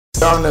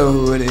Y'all know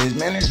who it is,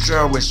 man. It's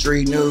Joe with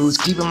Street News,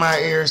 keeping my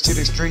ears to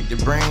the street to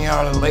bring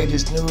y'all the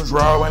latest news,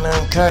 raw and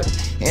uncut.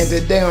 And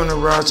today on the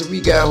roster,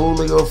 we got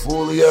Julio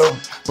Foolio.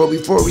 But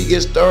before we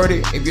get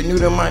started, if you're new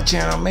to my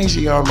channel, make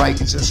sure y'all like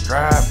and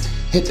subscribe.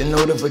 Hit the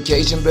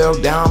notification bell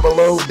down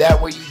below.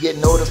 That way you get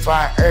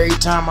notified every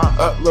time I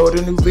upload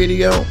a new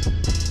video.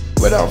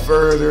 Without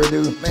further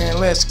ado, man,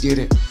 let's get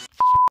it.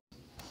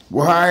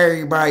 Well, how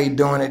everybody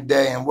doing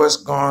today and what's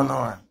going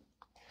on?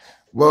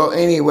 Well,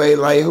 anyway,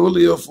 like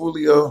Julio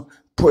Foolio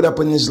put up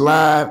in his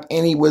live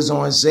and he was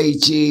on Say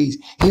Cheese.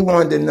 He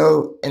wanted to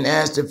know and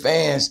ask the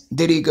fans,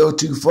 did he go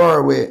too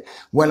far with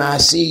When I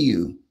See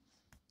You?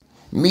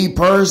 Me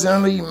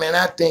personally, man,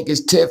 I think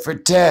it's tit for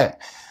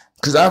tat.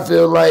 Because I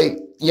feel like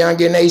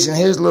Younger Nation,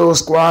 his little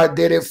squad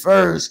did it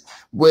first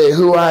with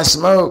Who I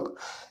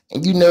Smoke.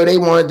 And you know, they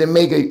wanted to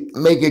make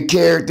a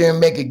character and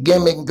make a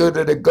gimmick and go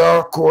to the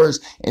golf course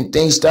and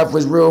think stuff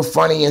was real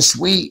funny and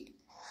sweet.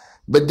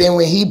 But then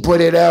when he put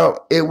it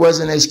out, it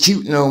wasn't as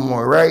cute no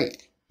more, right?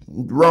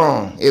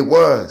 Wrong. It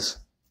was.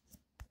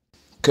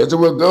 Because it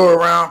would go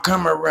around,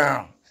 come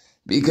around.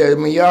 Because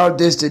when y'all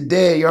diss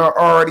today, y'all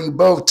already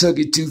both took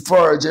it too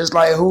far, just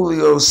like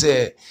Julio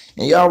said.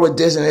 And y'all were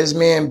dissing his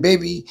man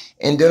Bibby.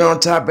 And then on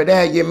top of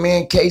that, your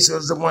man Case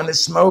was the one that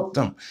smoked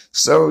him.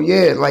 So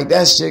yeah, like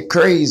that shit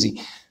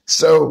crazy.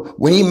 So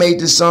when he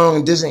made the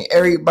song dissing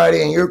everybody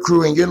in your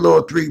crew and your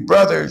little three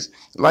brothers,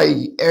 like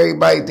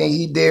everybody think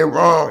he did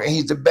wrong and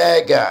he's the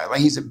bad guy, like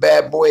he's a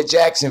bad boy at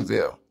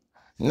Jacksonville.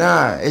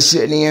 Nah, it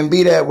shouldn't even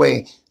be that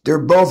way. They're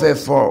both at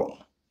fault.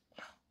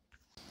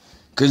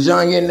 Cause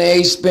Young and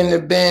they spin the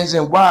Benz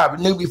and Wop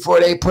knew before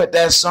they put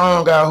that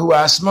song out, Who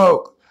I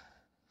Smoke.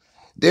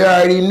 They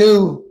already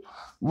knew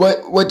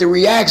what the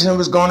reaction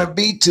was gonna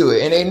be to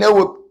it, and they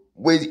know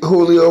what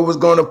Julio was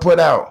gonna put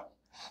out.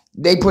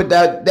 They put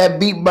that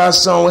beatbox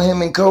song with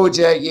him and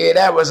Kojak. Yeah,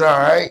 that was all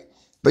right.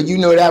 But you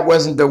know that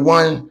wasn't the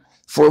one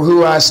for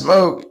Who I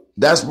Smoke.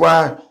 That's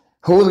why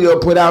Julio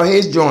put out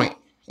his joint.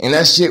 And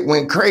that shit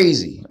went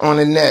crazy on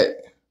the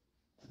net.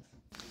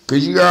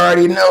 Because you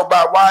already know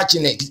by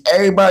watching it. Because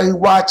everybody who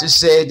watched it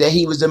said that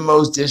he was the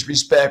most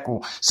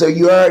disrespectful. So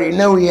you already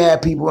know he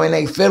had people in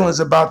their feelings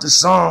about the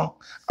song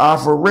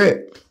off a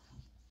rip.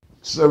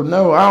 So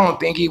no, I don't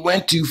think he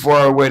went too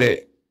far with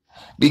it.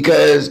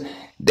 Because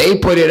they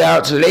put it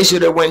out, so they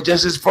should have went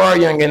just as far,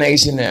 Younger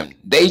Nation them.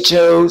 They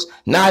chose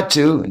not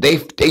to. They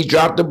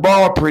dropped the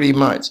ball pretty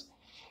much.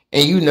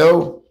 And you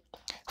know,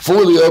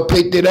 Foolio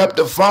picked it up,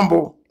 the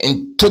fumble,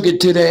 and took it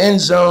to the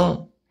end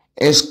zone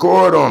and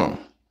scored on him.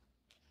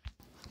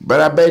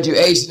 But I bet you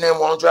Ace and them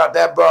won't drop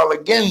that ball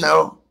again,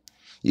 though.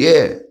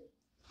 Yeah.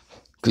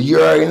 Because you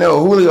already know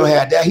Julio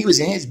had that. He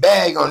was in his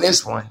bag on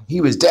this one.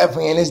 He was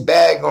definitely in his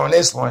bag on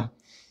this one.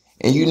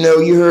 And you know,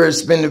 you heard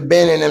Spin the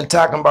Ben and them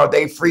talking about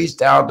they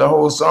freestyled the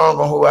whole song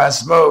on Who I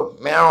Smoke.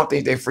 Man, I don't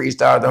think they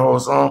freestyled the whole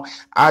song.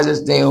 I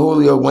just think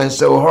Julio went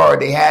so hard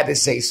they had to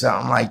say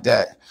something like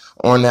that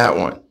on that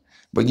one.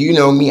 But you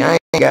know me, I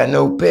ain't got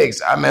no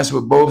picks. I mess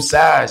with both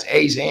sides,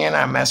 Ace and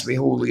I mess with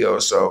Julio.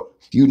 So,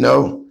 you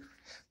know.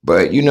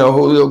 But, you know,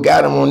 Julio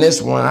got him on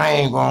this one. I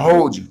ain't going to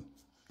hold you.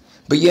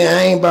 But yeah,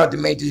 I ain't about to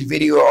make this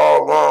video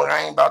all long.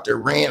 I ain't about to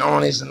rant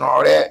on this and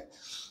all that.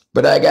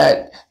 But I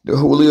got the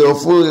Julio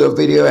Foolio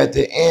video at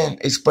the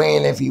end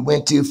explaining if he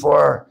went too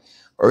far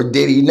or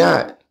did he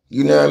not.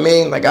 You know what I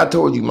mean? Like I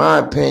told you my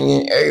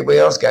opinion. Everybody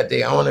else got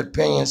their own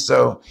opinion.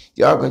 So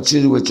y'all can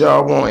choose what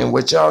y'all want and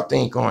what y'all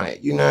think on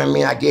it. You know what I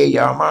mean? I gave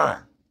y'all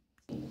mine.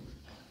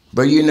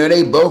 But you know,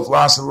 they both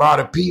lost a lot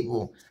of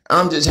people.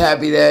 I'm just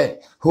happy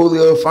that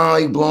Julio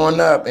finally blowing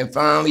up and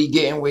finally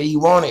getting where he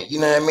wanted. You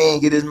know what I mean?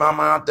 Get his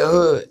mama out the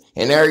hood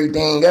and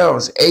everything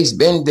else. Ace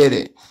Ben did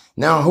it.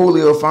 Now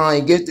Julio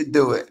finally gets to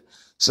do it.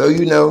 So,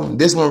 you know,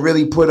 this one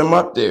really put him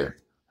up there.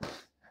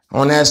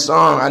 On that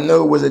song, I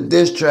know it was a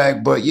diss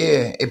track, but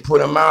yeah, it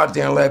put him out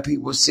there and let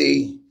people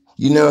see,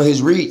 you know,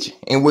 his reach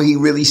and what he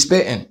really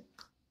spitting.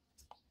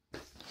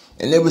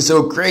 And it was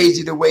so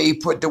crazy the way he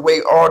put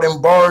all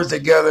them bars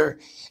together.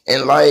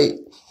 And like,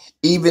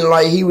 even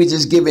like he was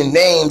just giving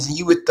names and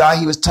you would thought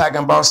he was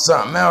talking about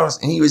something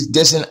else. And he was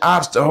dissing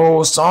Opps the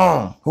whole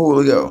song,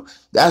 Julio.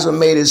 That's what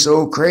made it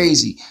so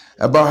crazy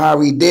about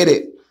how he did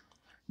it.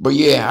 But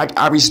yeah,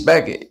 I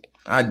respect it.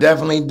 I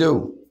definitely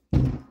do.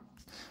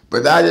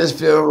 But I just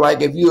feel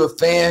like if you a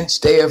fan,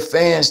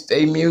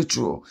 stay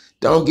mutual.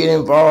 Don't get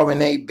involved in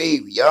they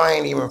beef. Y'all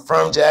ain't even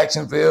from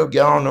Jacksonville.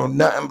 Y'all don't know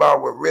nothing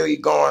about what really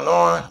going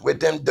on with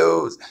them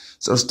dudes.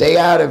 So stay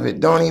out of it.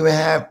 Don't even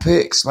have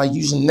picks. Like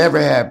you should never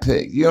have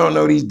picks. You don't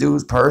know these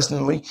dudes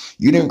personally.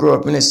 You didn't grow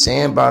up in a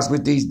sandbox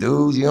with these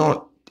dudes. You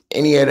don't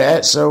any of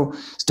that. So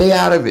stay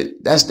out of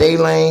it. That's their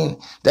lane.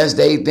 That's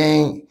their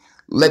thing.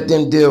 Let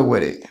them deal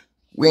with it.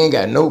 We ain't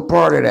got no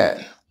part of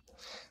that.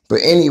 But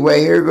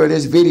anyway, here go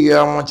this video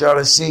I want y'all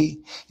to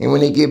see. And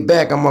when they get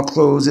back, I'm going to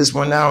close this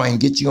one out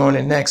and get you on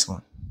the next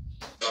one.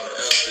 Well,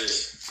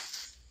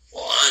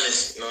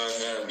 honest, you know what I'm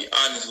saying? Be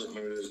honest with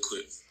me real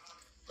quick.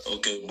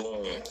 Okay,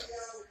 boom.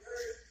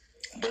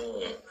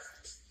 Boom.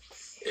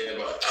 Yeah,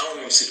 but I don't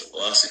even see the,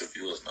 well, I see the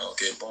viewers now.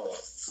 Okay, boom.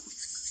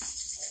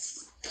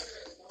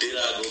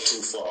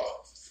 too far?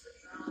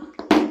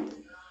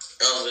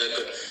 Answer that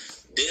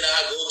question. Did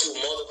I go too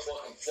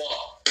motherfucking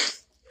far?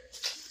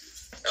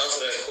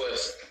 Answer that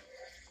question.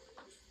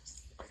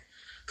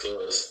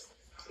 Cause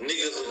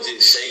niggas was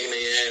just shaking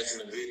their ass in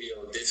the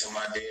video, dissing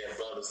my dead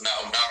brothers.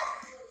 Now.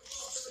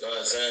 You know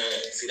what I'm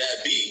saying? See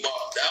that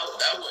beatbox,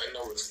 that wasn't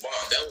no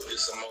response. That was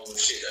just some old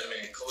shit. That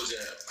man Kojak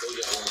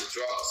wanted to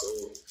drop. So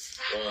you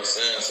know what I'm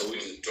saying? So we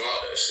just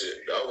dropped that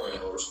shit. That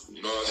wasn't no response.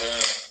 You know what I'm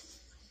saying?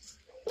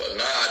 But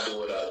now I do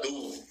what I do.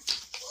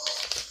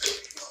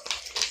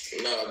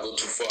 Now I go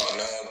too far.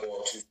 Now I'm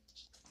going too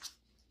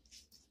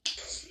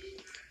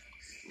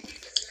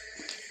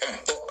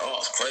far. Oh,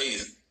 it's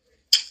crazy.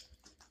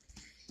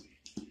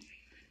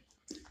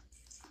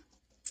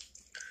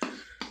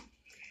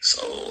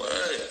 So,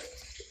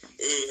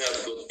 you have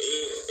to go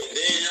and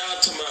then y'all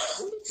talking about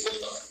who the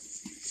fuck?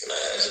 Can I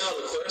ask y'all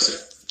a question?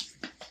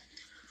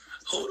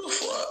 Who the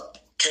fuck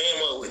came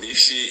up with this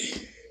shit?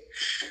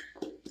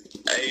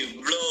 Hey,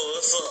 Blow,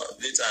 what's up,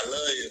 bitch? I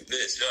love you,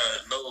 bitch. You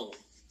already know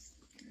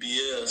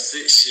BL6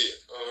 shit. You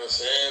know what I'm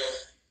saying?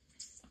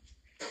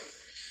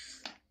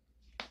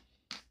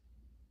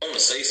 I'm gonna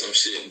say some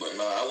shit, but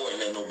nah, I wouldn't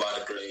let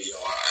nobody grade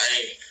y'all.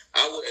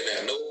 I wouldn't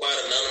let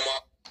nobody, none of my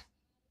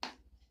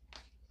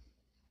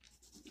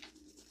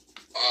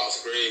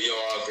Opps grade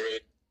y'all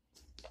grade.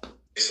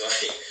 It's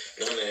like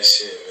none of that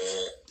shit,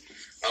 man.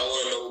 I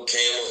wanna know who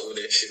came up with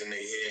that shit in their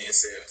head and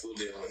said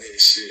Foolio on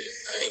his shit.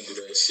 I ain't do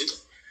that shit.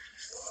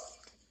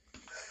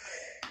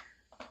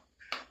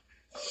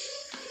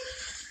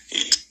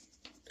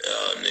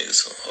 Y'all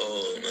niggas some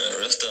hoes, man.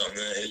 Rest up,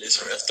 man. Hey,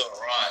 listen, rest up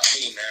Rod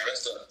T, man.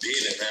 Rest up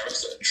Billy, man.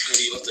 Rest up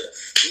Trinity. What's the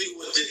nigga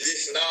was just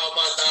dissing all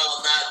my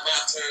dog, not my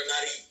turn,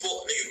 not even fuck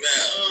niggas,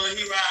 man.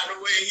 He riding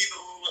away, he the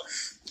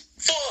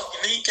fuck,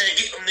 and he can't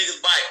get them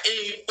niggas by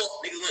any fuck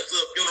niggas went to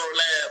a funeral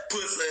lab,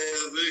 pussy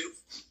ass niggas.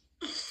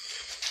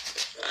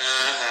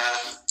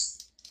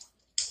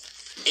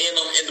 And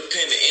I'm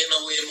independent, and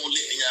I'm way more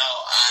lit than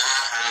y'all.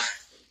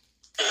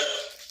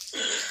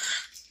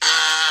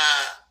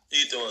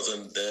 He doing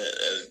something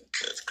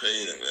that's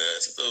crazy, man.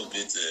 So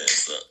bitch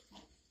ass up.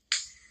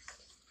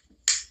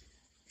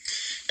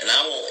 And I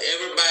want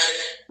everybody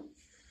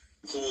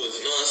who is,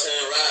 you know what I'm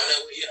saying, riding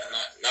that way. Yeah,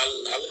 now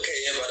look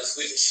at everybody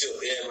switching shit.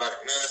 Everybody, you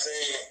know what I'm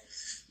saying?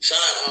 Shout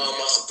out to all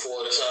my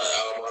supporters, shout out to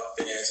all my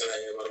fans, shout out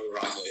to everybody who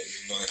rock with me,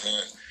 you know what I'm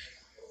saying?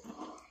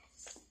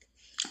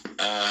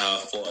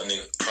 For a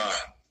nigga cry.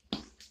 I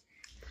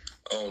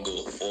don't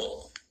give a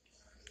fuck.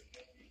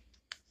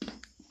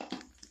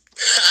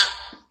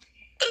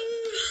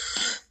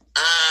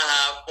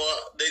 For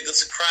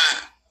niggas cry.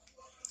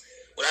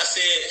 What I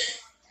said,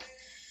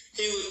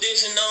 he was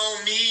dishing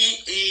on me.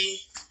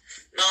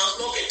 Now I'm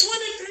smoking 23.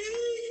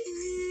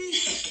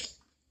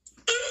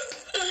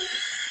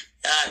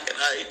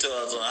 He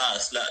told us on how I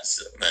slapped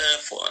shit. Man,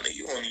 fuck nigga,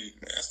 you won't even,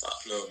 man, stop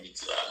playing with me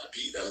till I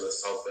beat that little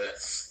soft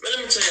ass. Man,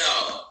 let me tell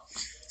y'all,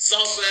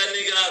 soft ass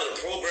nigga out of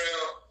the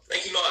program,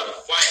 think you know how to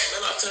fight.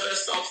 Man, I tell that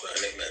soft ass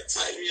nigga, man,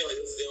 tighten me up.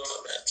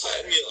 Man,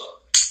 tighten me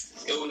up.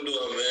 Yo, what you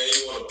doing, man?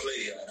 You wanna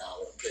play? I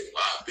wanna play.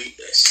 I beat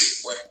that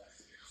shit, boy.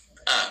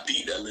 I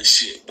beat that little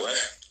shit, boy.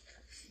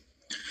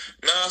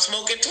 Now I'm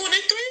smoking 23.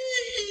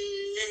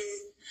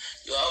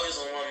 You always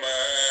on my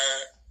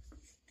mind.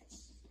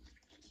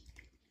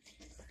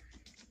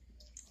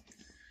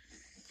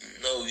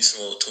 No, we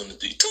smoke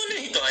 23. 20,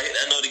 he thought I hit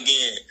that note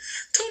again.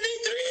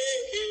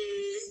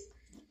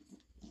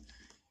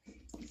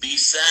 23.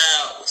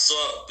 B-side, what's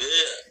up,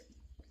 bitch?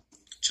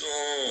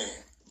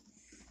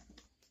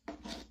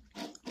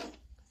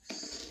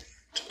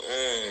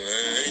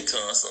 Man, he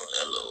talking some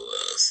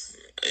LOS.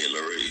 Hey,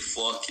 Lorraine,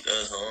 fuck you,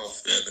 that's how I'm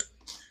feeling.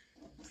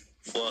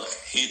 Fuck,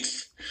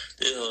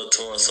 this whole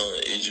talking some,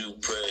 is you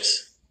press?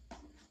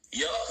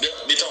 Yup,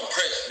 bitch, I'm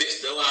pressed,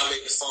 bitch. That's why I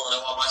make the song.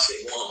 That's why my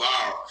shit going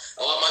viral.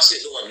 That's why my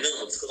shit doing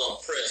numbers, because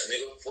I'm pressed,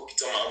 nigga. Fuck you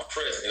talking about I'm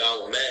pressed, nigga. I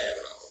was mad,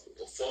 but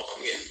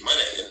I'm getting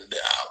money at the end of the day.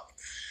 You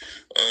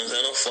know what I'm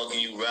saying? I'm fucking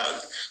you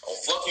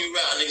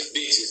routing these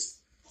bitches.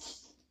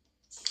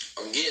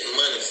 I'm getting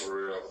money for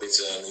real,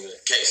 bitch ass nigga.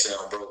 Can't say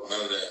I'm broke,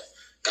 none of that.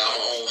 Got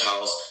my own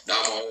house, got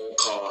my own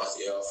car,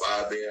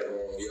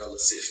 5-bedroom, y'all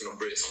 6 from the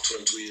bricks. I'm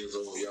 22 years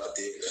old, y'all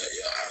did that.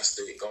 Y'all out of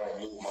state, gone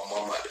move my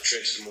mom out the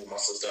trenches, move my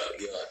sister out,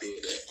 y'all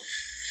did that.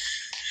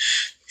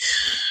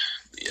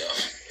 Yeah.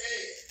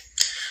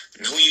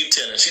 Who you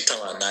telling? She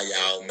talking about now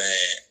y'all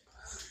mad.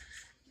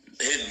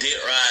 His dick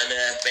riding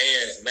ass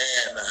fans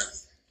mad, man.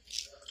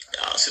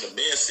 Y'all should have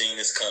been seeing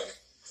this coming.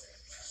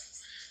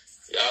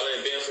 Y'all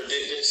ain't been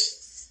predict this.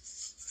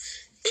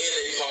 And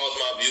they paused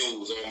my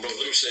views. Bro,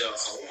 let me show y'all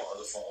something on my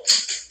other phone.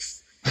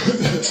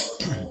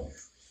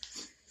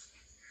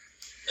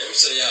 Let me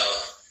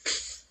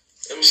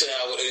show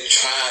y'all what they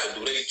tried to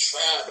do. They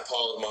tried to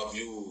pause my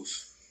views.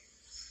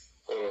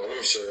 Hold on, let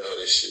me show y'all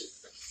this shit.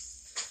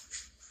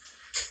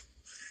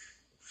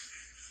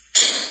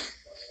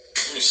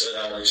 Let me show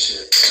y'all this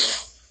shit.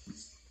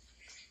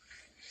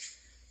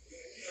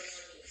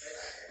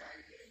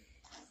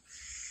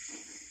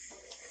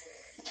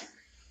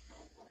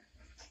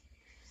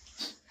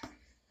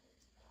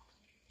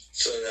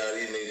 So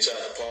and they tried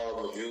to pause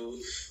my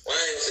views. Why I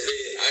ain't say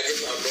that? I guess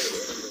my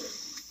brother.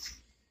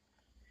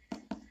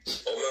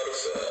 Oh, matter of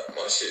fact,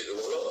 my shit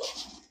went up.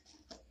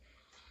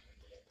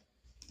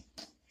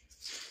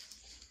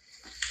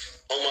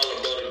 On my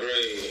little brother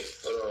grade.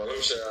 Hold on, let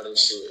me show y'all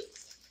this shit.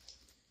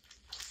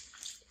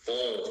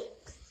 Boom.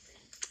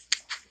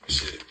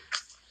 Shit.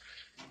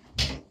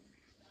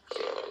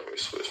 Hold on, let me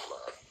switch my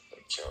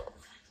account.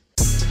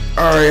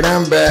 Alright,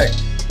 I'm back.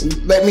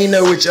 Let me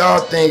know what y'all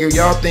think. If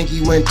y'all think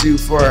he went too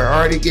far, I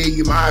already gave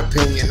you my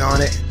opinion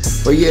on it.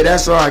 But yeah,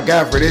 that's all I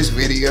got for this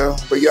video.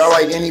 But y'all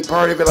like any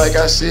part of it, like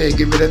I said,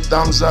 give it a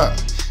thumbs up.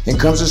 And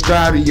come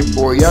subscribe to your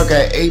boy. Y'all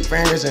got 8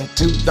 fingers and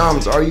 2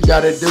 thumbs. All you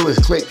gotta do is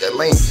click the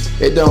link.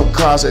 It don't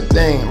cost a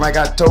thing. Like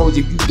I told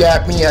you, if you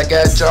got me, I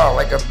got y'all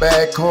like a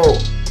bad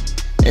cold.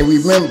 And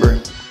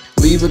remember,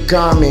 leave a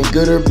comment,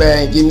 good or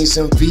bad, and give me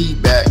some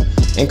feedback.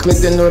 And click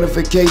the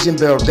notification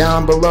bell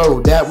down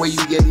below. That way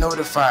you get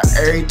notified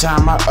every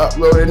time I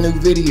upload a new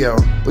video.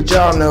 But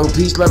y'all know,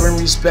 peace, love, and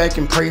respect,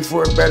 and pray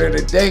for a better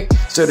today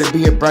so to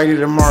be a brighter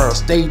tomorrow.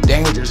 Stay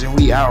dangerous, and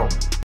we out.